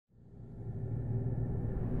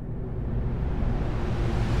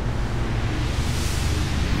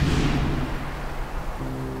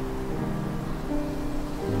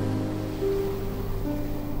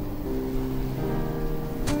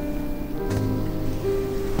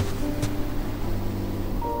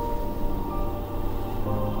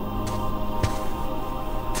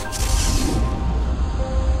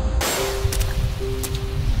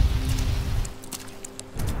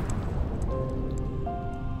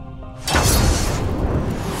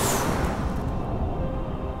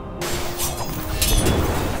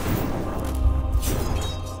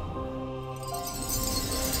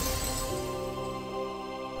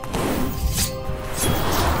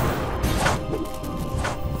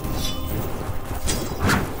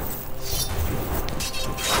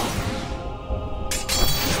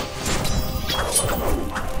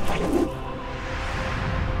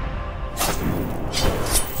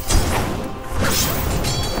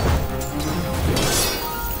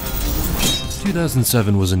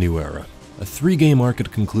2007 was a new era. A 3-game arc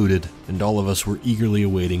had concluded, and all of us were eagerly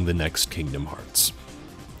awaiting the next Kingdom Hearts.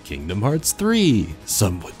 Kingdom Hearts 3,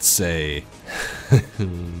 some would say.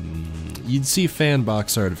 You'd see fan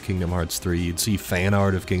box art of Kingdom Hearts 3, you'd see fan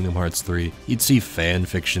art of Kingdom Hearts 3, you'd see fan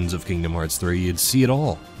fictions of Kingdom Hearts 3, you'd see it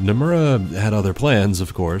all. Nomura had other plans,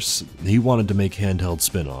 of course. He wanted to make handheld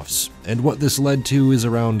spin-offs, and what this led to is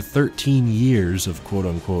around 13 years of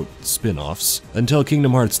quote-unquote spin-offs, until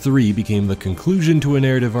Kingdom Hearts 3 became the conclusion to a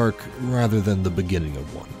narrative arc rather than the beginning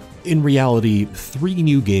of one. In reality, 3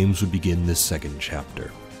 new games would begin this second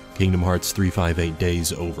chapter. Kingdom Hearts 358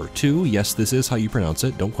 Days Over 2, yes, this is how you pronounce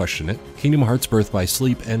it, don't question it, Kingdom Hearts Birth by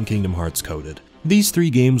Sleep, and Kingdom Hearts Coded. These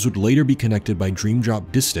 3 games would later be connected by Dream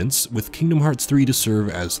Drop Distance, with Kingdom Hearts 3 to serve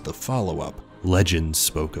as the follow-up. Legends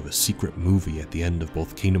spoke of a secret movie at the end of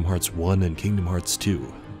both Kingdom Hearts 1 and Kingdom Hearts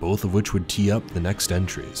 2, both of which would tee up the next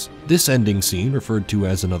entries. This ending scene, referred to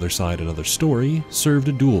as Another Side, Another Story, served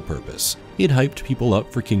a dual purpose. It hyped people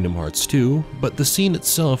up for Kingdom Hearts 2, but the scene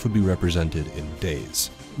itself would be represented in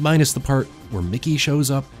Days. Minus the part where Mickey shows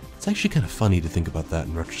up. It's actually kind of funny to think about that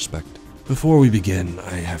in retrospect. Before we begin,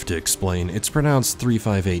 I have to explain, it's pronounced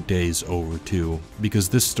 358 Days Over 2, because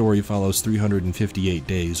this story follows 358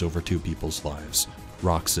 days over 2 people's lives,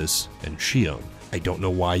 Roxas and Xion. I don't know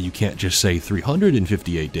why you can't just say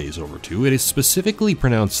 358 Days Over 2, it is specifically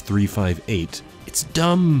pronounced 358. It's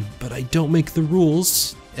dumb, but I don't make the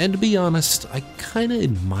rules. And to be honest, I kinda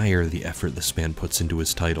admire the effort this man puts into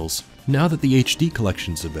his titles. Now that the HD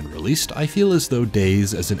collections have been released, I feel as though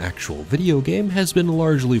Days as an actual video game has been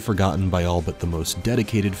largely forgotten by all but the most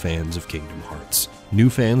dedicated fans of Kingdom Hearts. New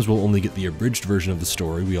fans will only get the abridged version of the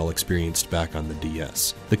story we all experienced back on the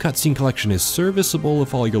DS. The cutscene collection is serviceable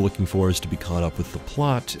if all you're looking for is to be caught up with the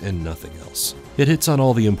plot and nothing else. It hits on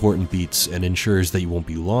all the important beats and ensures that you won't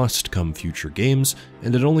be lost come future games,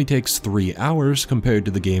 and it only takes 3 hours compared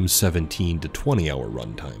to the game's 17 to 20 hour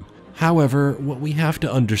runtime. However, what we have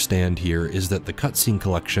to understand here is that the cutscene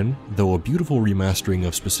collection, though a beautiful remastering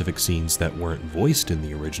of specific scenes that weren't voiced in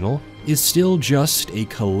the original, is still just a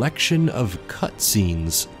collection of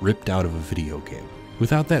cutscenes ripped out of a video game.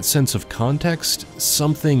 Without that sense of context,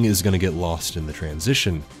 something is going to get lost in the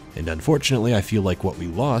transition, and unfortunately I feel like what we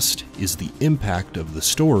lost is the impact of the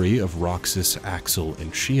story of Roxas, Axel,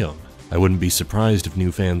 and Xion. I wouldn't be surprised if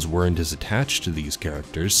new fans weren't as attached to these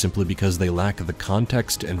characters simply because they lack the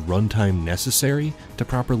context and runtime necessary to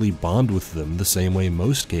properly bond with them the same way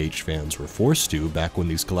most Cage fans were forced to back when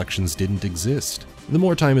these collections didn't exist. The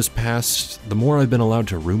more time has passed, the more I've been allowed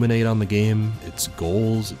to ruminate on the game, its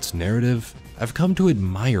goals, its narrative. I've come to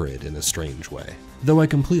admire it in a strange way. Though I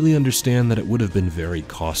completely understand that it would have been very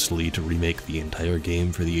costly to remake the entire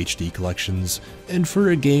game for the HD collections, and for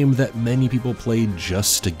a game that many people played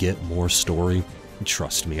just to get more story.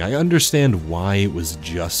 Trust me, I understand why it was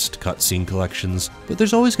just cutscene collections, but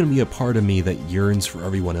there's always going to be a part of me that yearns for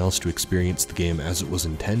everyone else to experience the game as it was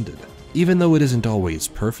intended. Even though it isn't always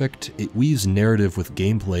perfect, it weaves narrative with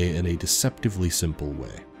gameplay in a deceptively simple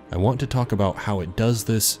way. I want to talk about how it does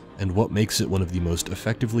this, and what makes it one of the most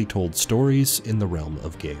effectively told stories in the realm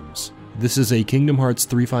of games. This is a Kingdom Hearts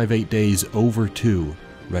 358 Days Over 2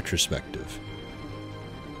 retrospective.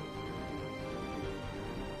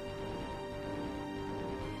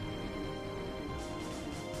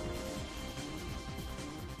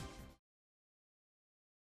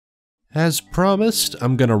 As promised,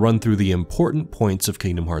 I'm gonna run through the important points of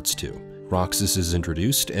Kingdom Hearts 2. Roxas is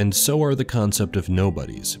introduced, and so are the concept of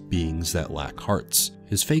nobodies, beings that lack hearts.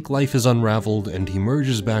 His fake life is unraveled, and he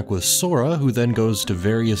merges back with Sora, who then goes to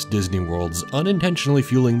various Disney worlds, unintentionally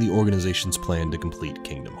fueling the organization's plan to complete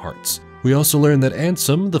Kingdom Hearts. We also learn that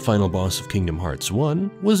Ansem, the final boss of Kingdom Hearts 1,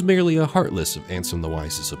 was merely a heartless of Ansem the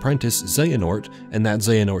Wise's apprentice, Xehanort, and that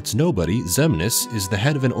Xehanort's nobody, Xemnas, is the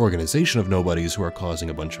head of an organization of nobodies who are causing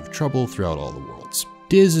a bunch of trouble throughout all the worlds.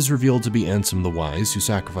 Diz is revealed to be Ansem the Wise, who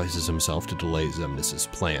sacrifices himself to delay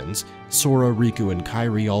Xemnas' plans. Sora, Riku, and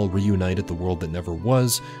Kairi all reunite at the world that never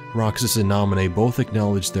was. Roxas and Naminé both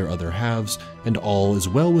acknowledge their other halves, and all is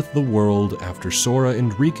well with the world after Sora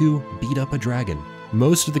and Riku beat up a dragon.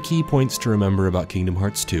 Most of the key points to remember about Kingdom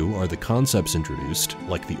Hearts 2 are the concepts introduced,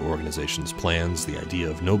 like the organization's plans, the idea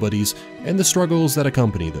of nobodies, and the struggles that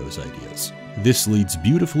accompany those ideas. This leads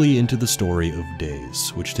beautifully into the story of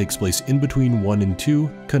Days, which takes place in between 1 and 2,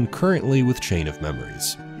 concurrently with Chain of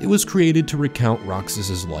Memories. It was created to recount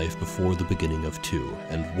Roxas' life before the beginning of 2,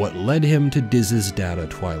 and what led him to Diz's data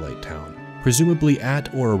Twilight Town. Presumably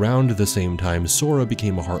at or around the same time Sora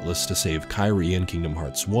became a Heartless to save Kairi in Kingdom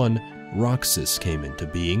Hearts 1, Roxas came into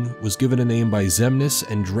being, was given a name by Xemnas,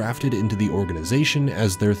 and drafted into the organization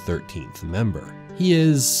as their 13th member. He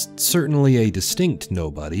is certainly a distinct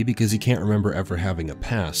nobody because he can't remember ever having a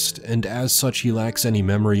past, and as such he lacks any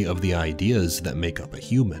memory of the ideas that make up a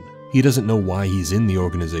human. He doesn't know why he's in the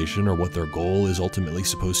organization or what their goal is ultimately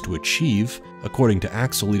supposed to achieve. According to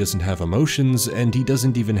Axel, he doesn't have emotions, and he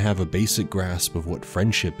doesn't even have a basic grasp of what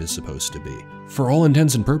friendship is supposed to be. For all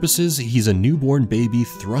intents and purposes, he's a newborn baby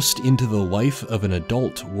thrust into the life of an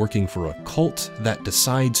adult working for a cult that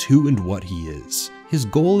decides who and what he is. His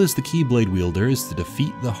goal as the Keyblade wielder is to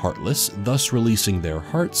defeat the Heartless, thus releasing their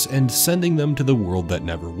hearts and sending them to the world that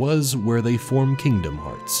never was, where they form Kingdom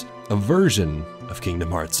Hearts. A version of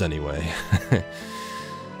Kingdom Hearts, anyway.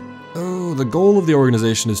 Oh, the goal of the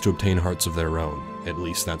organization is to obtain hearts of their own. At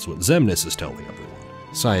least that's what Xemnas is telling everyone.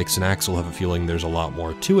 Sykes and Axel have a feeling there's a lot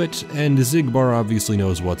more to it, and Xigbar obviously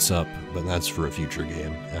knows what's up, but that's for a future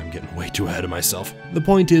game. I'm getting way too ahead of myself. The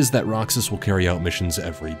point is that Roxas will carry out missions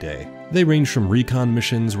every day. They range from recon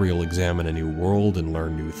missions, where you'll examine a new world and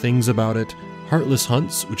learn new things about it, Heartless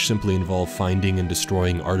hunts, which simply involve finding and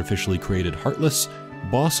destroying artificially created Heartless,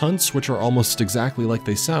 boss hunts, which are almost exactly like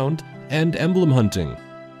they sound, and emblem hunting,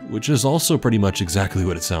 which is also pretty much exactly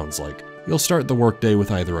what it sounds like. You'll start the workday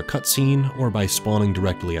with either a cutscene or by spawning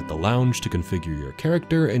directly at the lounge to configure your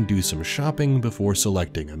character and do some shopping before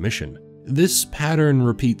selecting a mission. This pattern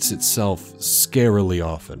repeats itself scarily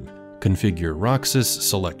often. Configure Roxas,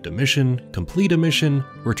 select a mission, complete a mission,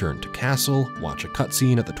 return to castle, watch a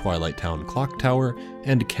cutscene at the Twilight Town clock tower,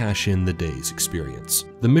 and cash in the day's experience.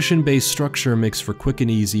 The mission-based structure makes for quick and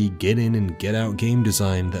easy, get in and get out game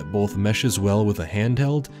design that both meshes well with a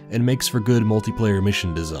handheld and makes for good multiplayer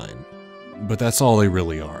mission design. But that's all they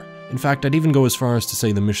really are. In fact, I'd even go as far as to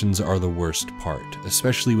say the missions are the worst part,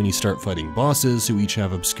 especially when you start fighting bosses who each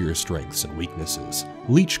have obscure strengths and weaknesses.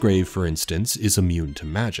 Leechgrave, for instance, is immune to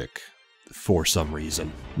magic. For some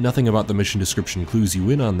reason. Nothing about the mission description clues you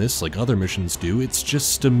in on this like other missions do, it's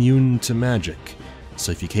just immune to magic.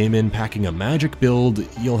 So if you came in packing a magic build,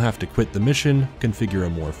 you'll have to quit the mission, configure a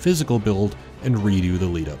more physical build, and redo the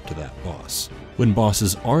lead up to that boss. When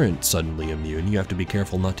bosses aren't suddenly immune, you have to be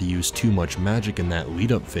careful not to use too much magic in that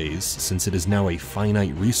lead up phase, since it is now a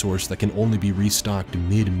finite resource that can only be restocked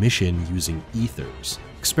mid-mission using ethers.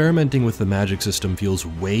 Experimenting with the magic system feels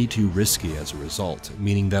way too risky as a result,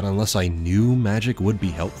 meaning that unless I knew magic would be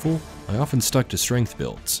helpful, I often stuck to strength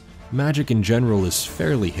builds. Magic in general is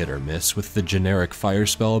fairly hit or miss, with the generic fire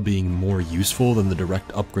spell being more useful than the direct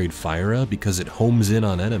upgrade Fira because it homes in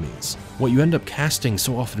on enemies. What you end up casting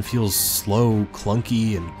so often feels slow,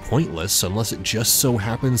 clunky, and pointless unless it just so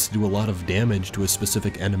happens to do a lot of damage to a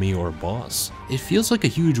specific enemy or boss. It feels like a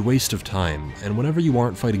huge waste of time, and whenever you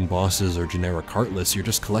aren't fighting bosses or generic Heartless, you're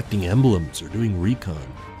just collecting emblems or doing recon.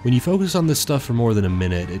 When you focus on this stuff for more than a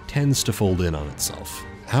minute, it tends to fold in on itself.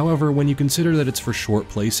 However, when you consider that it's for short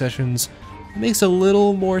play sessions, it makes a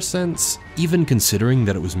little more sense. Even considering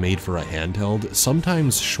that it was made for a handheld,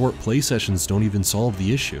 sometimes short play sessions don't even solve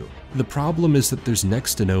the issue. The problem is that there's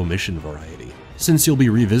next to no mission variety. Since you'll be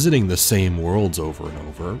revisiting the same worlds over and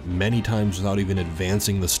over, many times without even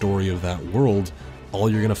advancing the story of that world, all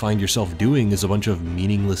you're gonna find yourself doing is a bunch of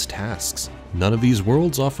meaningless tasks. None of these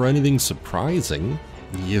worlds offer anything surprising.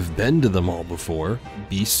 You've been to them all before.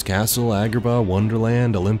 Beast Castle, Agrabah,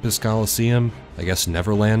 Wonderland, Olympus Coliseum. I guess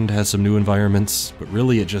Neverland has some new environments, but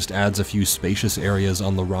really it just adds a few spacious areas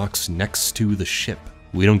on the rocks next to the ship.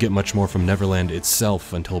 We don't get much more from Neverland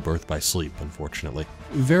itself until Birth by Sleep, unfortunately.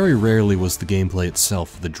 Very rarely was the gameplay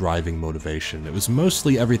itself the driving motivation, it was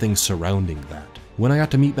mostly everything surrounding that. When I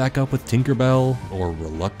got to meet back up with Tinkerbell, or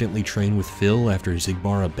reluctantly train with Phil after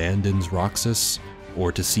Xigbar abandons Roxas, or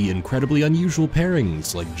to see incredibly unusual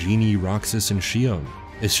pairings like Genie, Roxas, and Xion.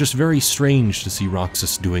 It's just very strange to see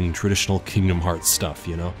Roxas doing traditional Kingdom Hearts stuff,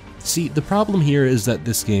 you know? See, the problem here is that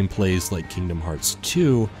this game plays like Kingdom Hearts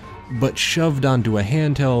 2, but shoved onto a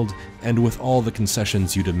handheld and with all the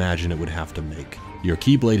concessions you'd imagine it would have to make. Your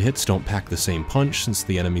Keyblade hits don't pack the same punch since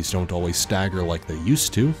the enemies don't always stagger like they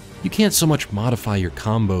used to. You can't so much modify your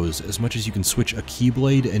combos as much as you can switch a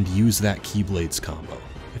Keyblade and use that Keyblade's combo.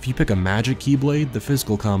 If you pick a magic Keyblade, the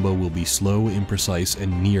physical combo will be slow, imprecise,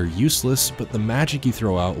 and near useless, but the magic you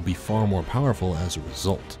throw out will be far more powerful as a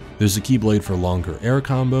result. There's a Keyblade for longer air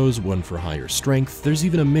combos, one for higher strength, there's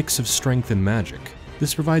even a mix of strength and magic.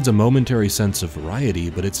 This provides a momentary sense of variety,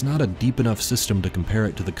 but it's not a deep enough system to compare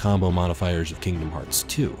it to the combo modifiers of Kingdom Hearts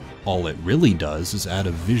 2. All it really does is add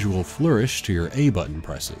a visual flourish to your A button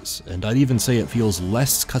presses, and I'd even say it feels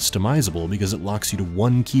less customizable because it locks you to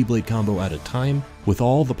one Keyblade combo at a time, with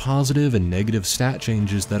all the positive and negative stat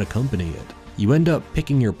changes that accompany it. You end up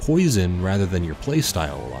picking your poison rather than your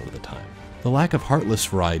playstyle a lot of the time. The lack of Heartless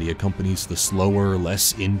variety accompanies the slower,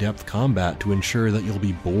 less in-depth combat to ensure that you'll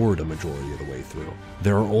be bored a majority of the way through.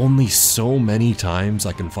 There are only so many times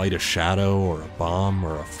I can fight a shadow or a bomb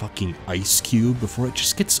or a fucking ice cube before it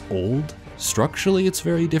just gets old. Structurally, it's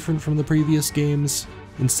very different from the previous games.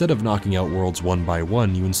 Instead of knocking out worlds one by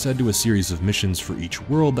one, you instead do a series of missions for each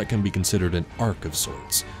world that can be considered an arc of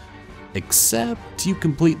sorts. Except you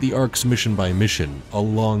complete the arcs mission by mission,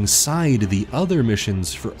 alongside the other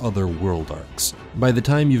missions for other world arcs. By the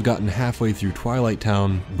time you've gotten halfway through Twilight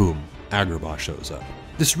Town, boom, Agrabah shows up.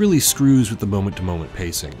 This really screws with the moment-to-moment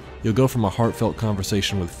pacing. You'll go from a heartfelt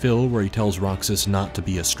conversation with Phil where he tells Roxas not to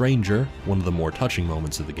be a stranger, one of the more touching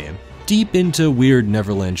moments of the game, deep into weird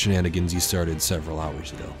Neverland shenanigans you started several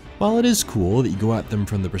hours ago. While it is cool that you go at them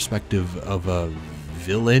from the perspective of a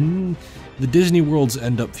villain, the Disney worlds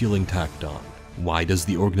end up feeling tacked on. Why does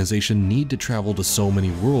the organization need to travel to so many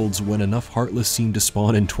worlds when enough Heartless seem to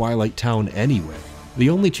spawn in Twilight Town anyway? The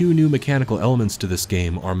only two new mechanical elements to this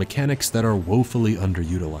game are mechanics that are woefully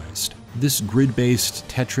underutilized. This grid-based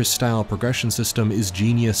Tetris-style progression system is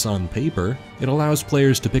genius on paper. It allows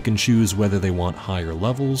players to pick and choose whether they want higher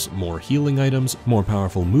levels, more healing items, more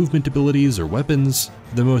powerful movement abilities or weapons.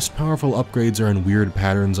 The most powerful upgrades are in weird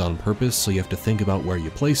patterns on purpose, so you have to think about where you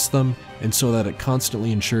place them, and so that it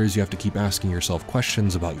constantly ensures you have to keep asking yourself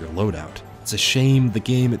questions about your loadout. It's a shame the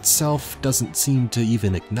game itself doesn't seem to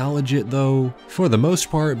even acknowledge it though. For the most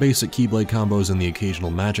part, basic Keyblade combos and the occasional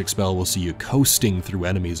magic spell will see you coasting through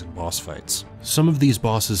enemies in boss fights. Some of these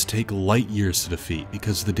bosses take light years to defeat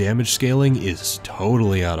because the damage scaling is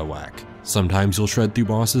totally out of whack. Sometimes you'll shred through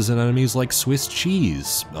bosses and enemies like Swiss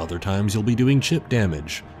cheese, other times you'll be doing chip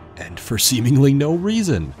damage, and for seemingly no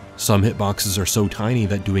reason. Some hitboxes are so tiny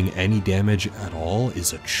that doing any damage at all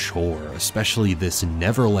is a chore, especially this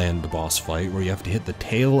Neverland boss fight where you have to hit the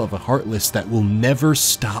tail of a Heartless that will never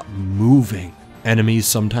stop moving. Enemies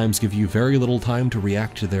sometimes give you very little time to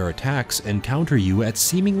react to their attacks and counter you at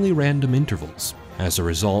seemingly random intervals. As a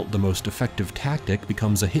result, the most effective tactic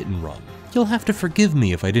becomes a hit and run. You'll have to forgive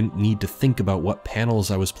me if I didn't need to think about what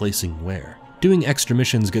panels I was placing where. Doing extra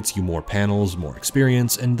missions gets you more panels, more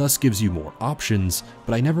experience, and thus gives you more options,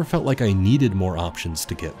 but I never felt like I needed more options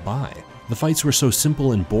to get by. The fights were so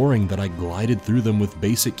simple and boring that I glided through them with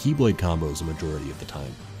basic Keyblade combos a majority of the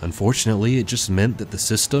time. Unfortunately, it just meant that the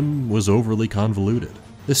system was overly convoluted.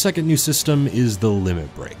 The second new system is the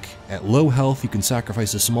Limit Break. At low health, you can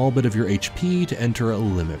sacrifice a small bit of your HP to enter a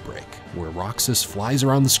Limit Break, where Roxas flies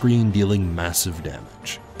around the screen dealing massive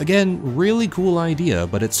damage. Again, really cool idea,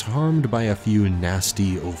 but it's harmed by a few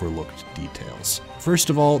nasty, overlooked details.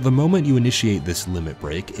 First of all, the moment you initiate this Limit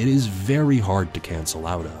Break, it is very hard to cancel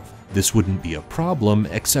out of. This wouldn't be a problem,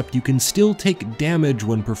 except you can still take damage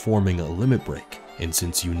when performing a Limit Break. And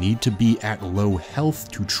since you need to be at low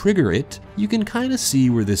health to trigger it, you can kinda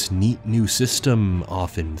see where this neat new system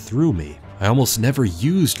often threw me. I almost never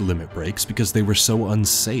used limit breaks because they were so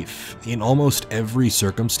unsafe. In almost every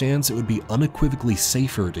circumstance, it would be unequivocally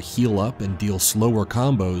safer to heal up and deal slower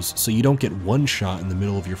combos so you don't get one shot in the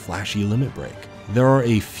middle of your flashy limit break. There are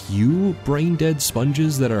a few brain-dead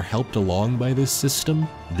sponges that are helped along by this system.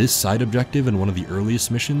 This side objective in one of the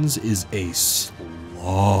earliest missions is a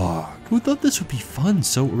slog. Who thought this would be fun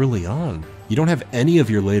so early on? You don't have any of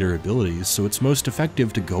your later abilities, so it's most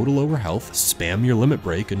effective to go to lower health, spam your limit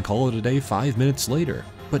break, and call it a day 5 minutes later.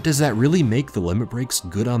 But does that really make the limit breaks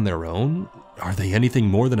good on their own? Are they anything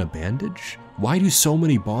more than a bandage? Why do so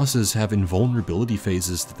many bosses have invulnerability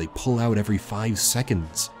phases that they pull out every 5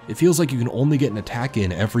 seconds? It feels like you can only get an attack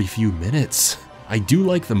in every few minutes. I do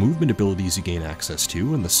like the movement abilities you gain access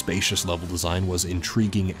to, and the spacious level design was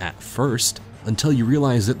intriguing at first, until you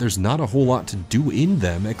realize that there's not a whole lot to do in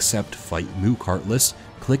them except fight Mook Heartless,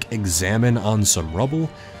 click examine on some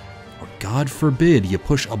rubble, or God forbid you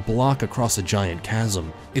push a block across a giant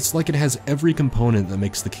chasm. It's like it has every component that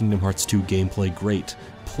makes the Kingdom Hearts 2 gameplay great,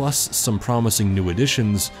 plus some promising new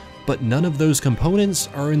additions, but none of those components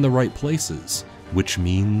are in the right places, which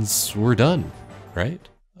means we're done, right?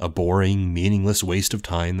 A boring, meaningless waste of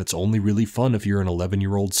time that's only really fun if you're an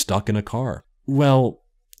 11-year-old stuck in a car. Well,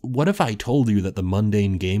 what if I told you that the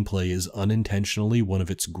mundane gameplay is unintentionally one of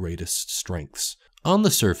its greatest strengths? On the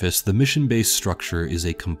surface, the mission-based structure is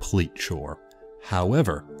a complete chore.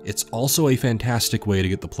 However, it's also a fantastic way to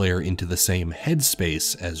get the player into the same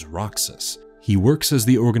headspace as Roxas. He works as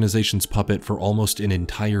the organization's puppet for almost an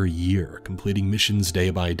entire year, completing missions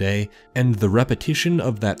day by day, and the repetition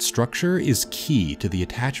of that structure is key to the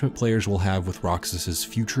attachment players will have with Roxas's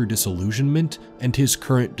future disillusionment and his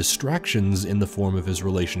current distractions in the form of his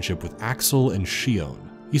relationship with Axel and Shion.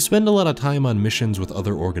 You spend a lot of time on missions with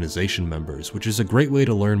other organization members, which is a great way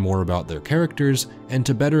to learn more about their characters and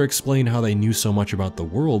to better explain how they knew so much about the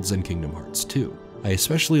worlds in Kingdom Hearts 2. I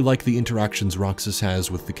especially like the interactions Roxas has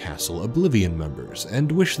with the Castle Oblivion members, and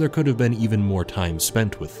wish there could have been even more time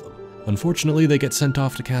spent with them. Unfortunately, they get sent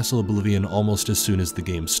off to Castle Oblivion almost as soon as the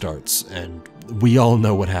game starts, and we all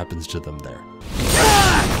know what happens to them there.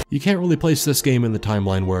 You can't really place this game in the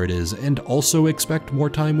timeline where it is, and also expect more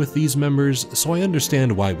time with these members, so I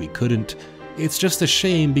understand why we couldn't. It's just a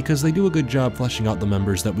shame because they do a good job fleshing out the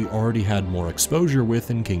members that we already had more exposure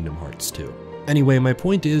with in Kingdom Hearts 2. Anyway, my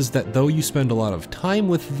point is that though you spend a lot of time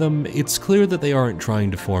with them, it's clear that they aren't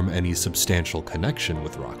trying to form any substantial connection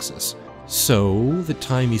with Roxas. So, the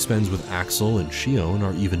time he spends with Axel and Xion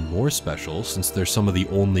are even more special since they're some of the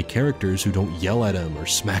only characters who don't yell at him or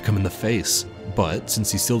smack him in the face. But since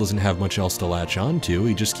he still doesn't have much else to latch onto,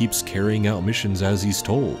 he just keeps carrying out missions as he's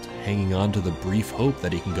told, hanging on to the brief hope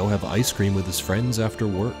that he can go have ice cream with his friends after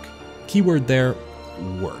work. Keyword there,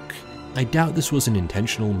 work. I doubt this was an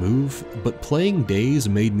intentional move, but playing Days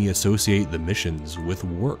made me associate the missions with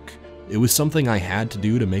work. It was something I had to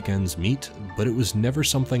do to make ends meet, but it was never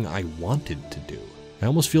something I wanted to do. I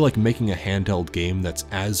almost feel like making a handheld game that's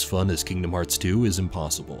as fun as Kingdom Hearts 2 is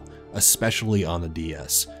impossible, especially on a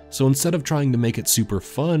DS. So instead of trying to make it super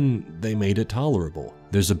fun, they made it tolerable.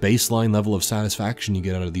 There's a baseline level of satisfaction you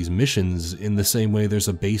get out of these missions in the same way there's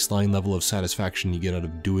a baseline level of satisfaction you get out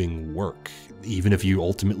of doing work, even if you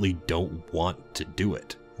ultimately don't want to do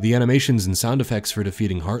it. The animations and sound effects for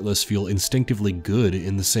defeating Heartless feel instinctively good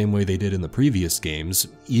in the same way they did in the previous games,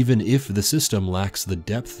 even if the system lacks the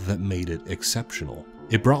depth that made it exceptional.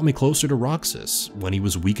 It brought me closer to Roxas, when he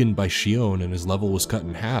was weakened by Xion and his level was cut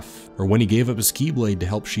in half, or when he gave up his Keyblade to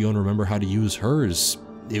help Xion remember how to use hers.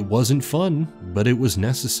 It wasn't fun, but it was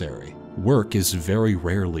necessary. Work is very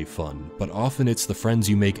rarely fun, but often it's the friends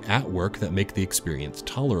you make at work that make the experience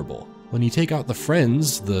tolerable. When you take out the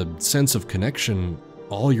friends, the sense of connection,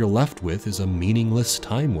 all you're left with is a meaningless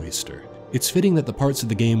time waster. It's fitting that the parts of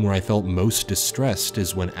the game where I felt most distressed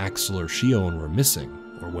is when Axel or Xion were missing,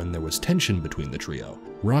 or when there was tension between the trio.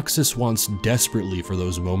 Roxas wants desperately for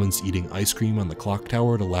those moments eating ice cream on the clock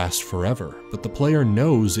tower to last forever, but the player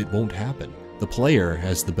knows it won't happen. The player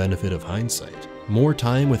has the benefit of hindsight. More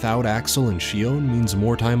time without Axel and Xion means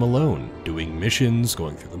more time alone, doing missions,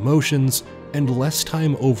 going through the motions, and less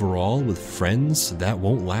time overall with friends that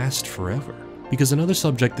won't last forever. Because another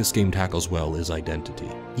subject this game tackles well is identity.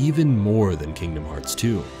 Even more than Kingdom Hearts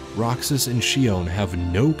 2, Roxas and Xion have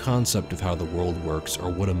no concept of how the world works or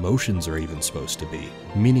what emotions are even supposed to be,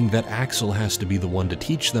 meaning that Axel has to be the one to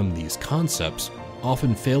teach them these concepts,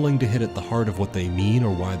 often failing to hit at the heart of what they mean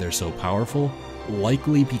or why they're so powerful,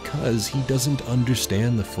 likely because he doesn't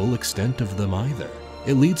understand the full extent of them either.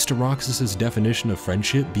 It leads to Roxas's definition of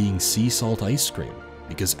friendship being sea salt ice cream,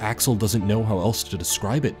 because Axel doesn't know how else to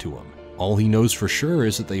describe it to him. All he knows for sure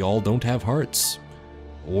is that they all don't have hearts.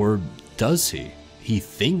 Or does he? He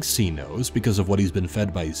thinks he knows because of what he's been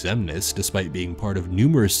fed by Xemnas, despite being part of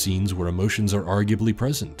numerous scenes where emotions are arguably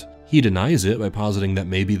present. He denies it by positing that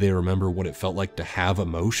maybe they remember what it felt like to have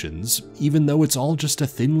emotions, even though it's all just a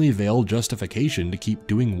thinly veiled justification to keep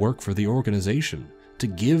doing work for the organization, to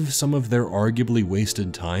give some of their arguably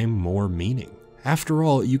wasted time more meaning. After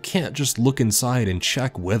all, you can't just look inside and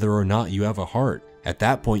check whether or not you have a heart. At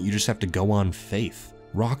that point, you just have to go on faith.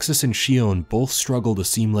 Roxas and Xion both struggle to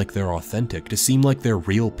seem like they're authentic, to seem like they're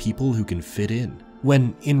real people who can fit in,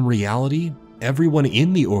 when in reality, everyone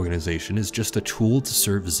in the organization is just a tool to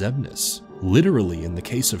serve Xemnas. Literally in the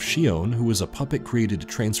case of Xion, who was a puppet created to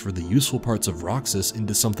transfer the useful parts of Roxas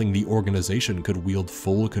into something the organization could wield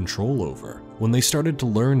full control over. When they started to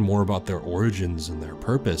learn more about their origins and their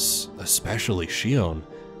purpose, especially Xion,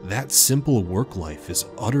 that simple work life is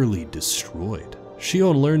utterly destroyed.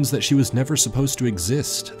 Xion learns that she was never supposed to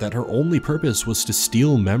exist, that her only purpose was to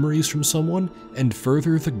steal memories from someone and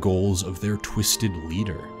further the goals of their twisted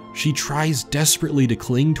leader. She tries desperately to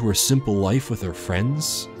cling to her simple life with her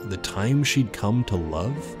friends, the time she'd come to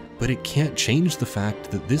love, but it can't change the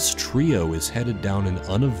fact that this trio is headed down an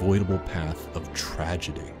unavoidable path of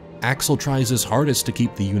tragedy. Axel tries his hardest to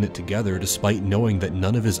keep the unit together despite knowing that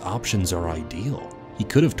none of his options are ideal. He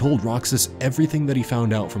could have told Roxas everything that he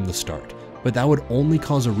found out from the start, but that would only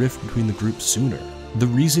cause a rift between the group sooner. The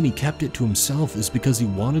reason he kept it to himself is because he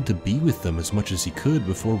wanted to be with them as much as he could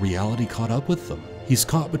before reality caught up with them. He's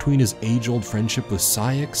caught between his age-old friendship with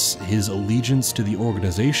Saïx, his allegiance to the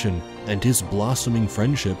organization, and his blossoming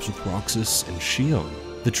friendships with Roxas and Xion.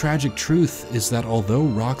 The tragic truth is that although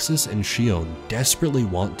Roxas and Xion desperately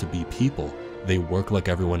want to be people, They work like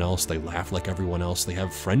everyone else, they laugh like everyone else, they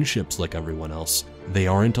have friendships like everyone else. They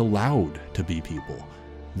aren't allowed to be people.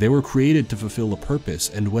 They were created to fulfill a purpose,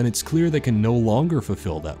 and when it's clear they can no longer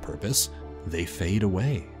fulfill that purpose, they fade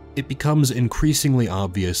away. It becomes increasingly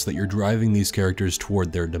obvious that you're driving these characters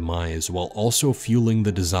toward their demise while also fueling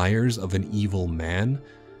the desires of an evil man,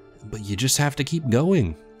 but you just have to keep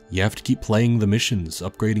going. You have to keep playing the missions,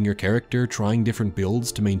 upgrading your character, trying different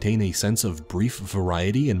builds to maintain a sense of brief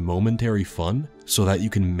variety and momentary fun, so that you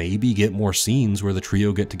can maybe get more scenes where the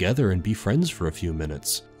trio get together and be friends for a few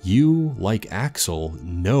minutes. You, like Axel,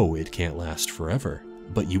 know it can't last forever,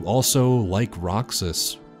 but you also, like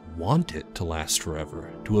Roxas, want it to last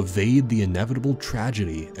forever, to evade the inevitable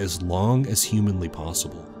tragedy as long as humanly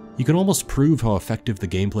possible. You can almost prove how effective the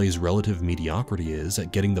gameplay's relative mediocrity is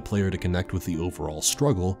at getting the player to connect with the overall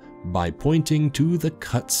struggle by pointing to the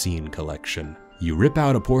cutscene collection. You rip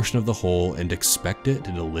out a portion of the whole and expect it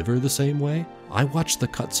to deliver the same way? I watched the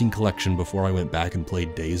cutscene collection before I went back and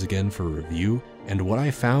played Days again for a review, and what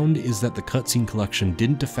I found is that the cutscene collection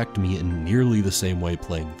didn't affect me in nearly the same way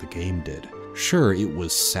playing the game did. Sure, it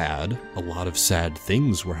was sad, a lot of sad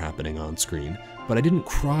things were happening on screen, but I didn't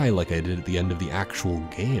cry like I did at the end of the actual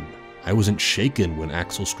game. I wasn't shaken when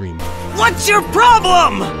Axel screamed, "What's your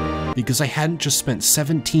problem?" Because I hadn't just spent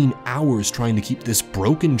 17 hours trying to keep this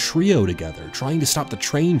broken trio together, trying to stop the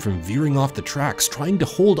train from veering off the tracks, trying to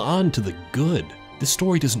hold on to the good. This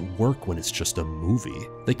story doesn't work when it's just a movie.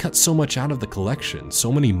 They cut so much out of the collection,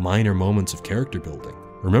 so many minor moments of character building.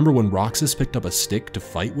 Remember when Roxas picked up a stick to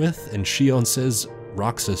fight with, and Shion says,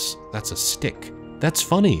 "Roxas, that's a stick." That's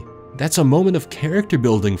funny. That's a moment of character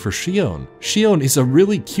building for Shion. Shion is a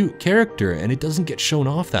really cute character, and it doesn't get shown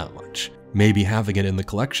off that much. Maybe having it in the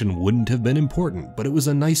collection wouldn't have been important, but it was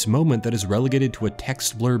a nice moment that is relegated to a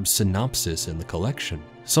text blurb synopsis in the collection.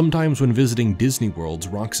 Sometimes when visiting Disney worlds,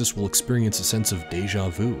 Roxas will experience a sense of deja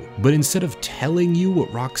vu, but instead of telling you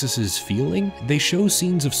what Roxas is feeling, they show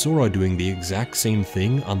scenes of Sora doing the exact same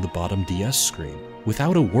thing on the bottom DS screen.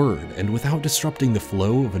 Without a word, and without disrupting the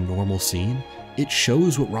flow of a normal scene, it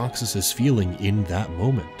shows what Roxas is feeling in that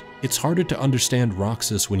moment. It's harder to understand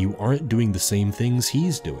Roxas when you aren't doing the same things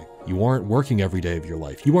he's doing. You aren't working every day of your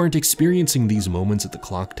life. You aren't experiencing these moments at the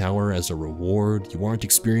clock tower as a reward. You aren't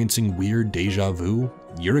experiencing weird deja vu.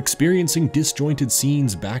 You're experiencing disjointed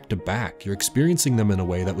scenes back to back. You're experiencing them in a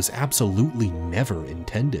way that was absolutely never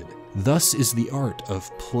intended. Thus is the art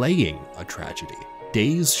of playing a tragedy.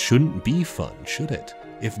 Days shouldn't be fun, should it?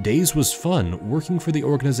 If Days was fun, working for the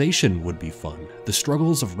organization would be fun. The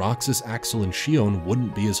struggles of Roxas, Axel, and Shion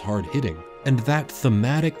wouldn't be as hard-hitting. And that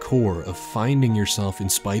thematic core of finding yourself in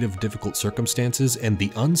spite of difficult circumstances and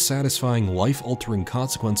the unsatisfying life-altering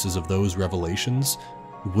consequences of those revelations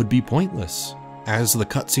would be pointless. As the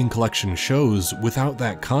cutscene collection shows, without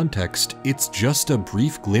that context, it's just a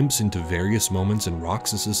brief glimpse into various moments in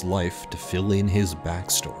Roxas's life to fill in his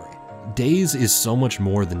backstory. Days is so much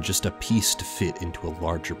more than just a piece to fit into a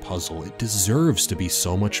larger puzzle. It deserves to be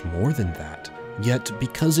so much more than that. Yet,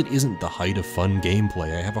 because it isn't the height of fun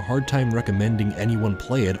gameplay, I have a hard time recommending anyone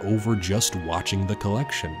play it over just watching the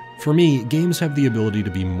collection. For me, games have the ability to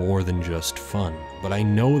be more than just fun, but I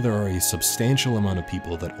know there are a substantial amount of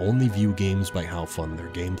people that only view games by how fun their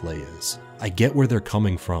gameplay is. I get where they're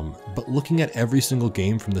coming from, but looking at every single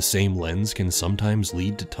game from the same lens can sometimes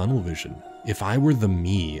lead to tunnel vision. If I were the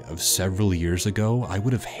me of several years ago, I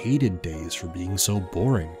would have hated Days for being so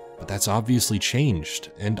boring. But that's obviously changed,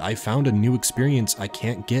 and I found a new experience I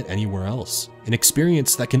can't get anywhere else. An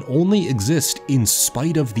experience that can only exist in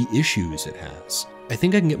spite of the issues it has. I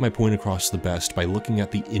think I can get my point across the best by looking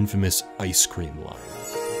at the infamous ice cream line.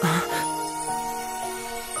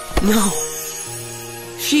 No!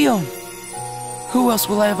 Shion! Who else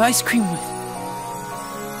will I have ice cream with?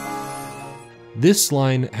 This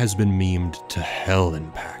line has been memed to hell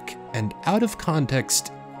and back, and out of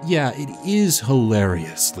context, yeah, it is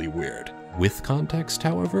hilariously weird. With context,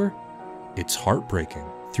 however, it's heartbreaking.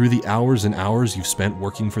 Through the hours and hours you've spent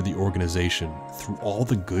working for the organization, through all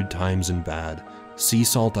the good times and bad, sea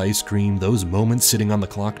salt ice cream, those moments sitting on the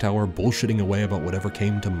clock tower bullshitting away about whatever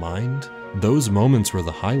came to mind, those moments were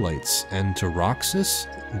the highlights, and to Roxas,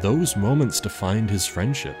 those moments defined his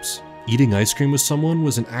friendships. Eating ice cream with someone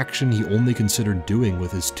was an action he only considered doing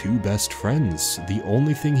with his two best friends, the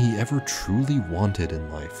only thing he ever truly wanted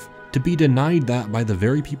in life. To be denied that by the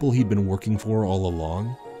very people he'd been working for all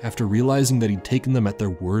along, after realizing that he'd taken them at their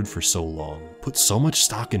word for so long, put so much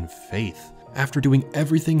stock in faith, after doing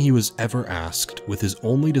everything he was ever asked, with his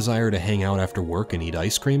only desire to hang out after work and eat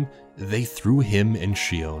ice cream, they threw him and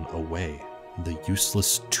Shion away, the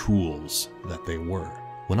useless tools that they were.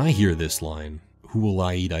 When I hear this line, who will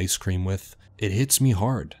I eat ice cream with, it hits me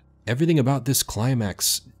hard. Everything about this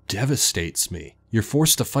climax devastates me. You're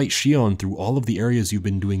forced to fight Xion through all of the areas you've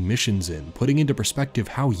been doing missions in, putting into perspective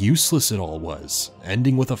how useless it all was,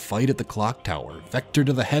 ending with a fight at the clock tower, Vector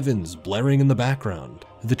to the heavens blaring in the background.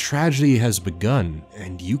 The tragedy has begun,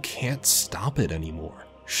 and you can't stop it anymore.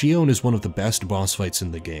 Xion is one of the best boss fights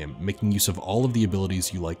in the game, making use of all of the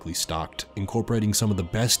abilities you likely stocked, incorporating some of the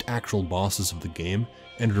best actual bosses of the game,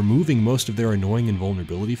 and removing most of their annoying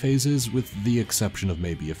invulnerability phases with the exception of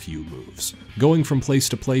maybe a few moves. Going from place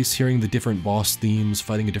to place, hearing the different boss themes,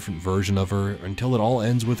 fighting a different version of her, until it all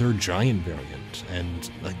ends with her giant variant,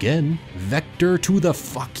 and again, Vector to the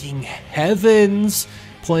fucking heavens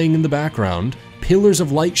playing in the background, pillars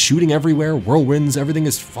of light shooting everywhere, whirlwinds, everything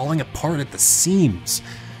is falling apart at the seams.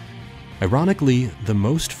 Ironically, the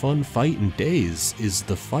most fun fight in Days is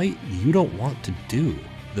the fight you don't want to do.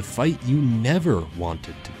 The fight you never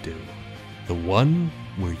wanted to do. The one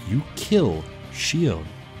where you kill Xion.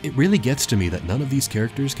 It really gets to me that none of these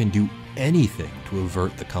characters can do anything to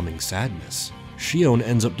avert the coming sadness. Xion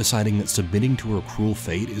ends up deciding that submitting to her cruel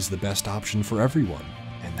fate is the best option for everyone,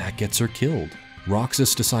 and that gets her killed.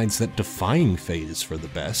 Roxas decides that defying fate is for the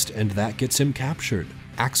best, and that gets him captured.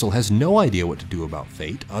 Axel has no idea what to do about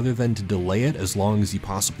fate, other than to delay it as long as he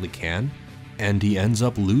possibly can, and he ends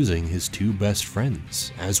up losing his two best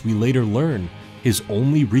friends, as we later learn, his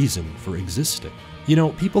only reason for existing. You know,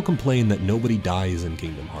 people complain that nobody dies in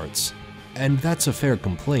Kingdom Hearts, and that's a fair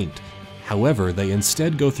complaint. However, they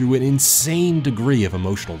instead go through an insane degree of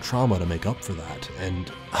emotional trauma to make up for that,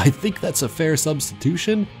 and I think that's a fair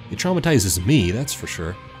substitution. It traumatizes me, that's for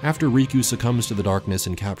sure. After Riku succumbs to the darkness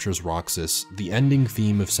and captures Roxas, the ending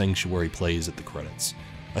theme of Sanctuary plays at the credits.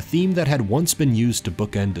 A theme that had once been used to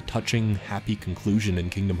bookend a touching, happy conclusion in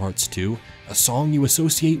Kingdom Hearts 2, a song you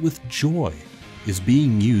associate with joy, is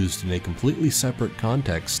being used in a completely separate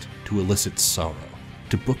context to elicit sorrow,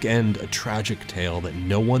 to bookend a tragic tale that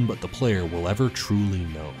no one but the player will ever truly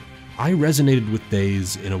know. I resonated with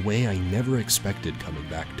Days in a way I never expected coming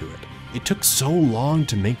back to it. It took so long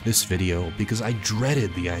to make this video because I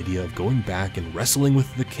dreaded the idea of going back and wrestling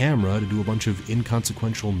with the camera to do a bunch of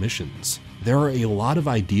inconsequential missions. There are a lot of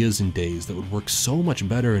ideas in Days that would work so much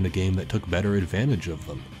better in a game that took better advantage of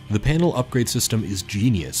them. The panel upgrade system is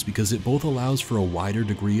genius because it both allows for a wider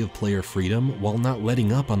degree of player freedom while not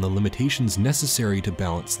letting up on the limitations necessary to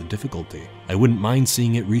balance the difficulty. I wouldn't mind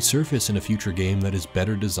seeing it resurface in a future game that is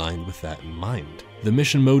better designed with that in mind. The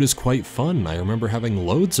mission mode is quite fun. I remember having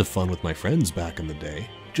loads of fun with my friends back in the day.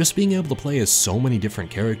 Just being able to play as so many different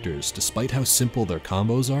characters, despite how simple their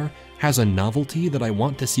combos are, has a novelty that I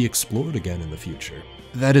want to see explored again in the future.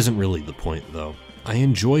 That isn't really the point though. I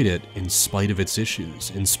enjoyed it in spite of its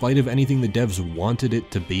issues, in spite of anything the devs wanted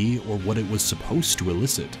it to be or what it was supposed to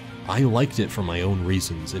elicit. I liked it for my own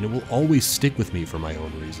reasons, and it will always stick with me for my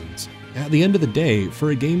own reasons. At the end of the day,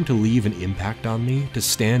 for a game to leave an impact on me, to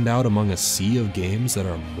stand out among a sea of games that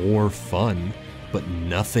are more fun, but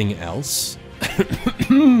nothing else,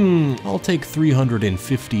 I'll take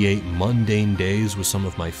 358 mundane days with some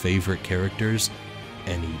of my favorite characters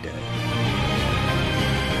any day.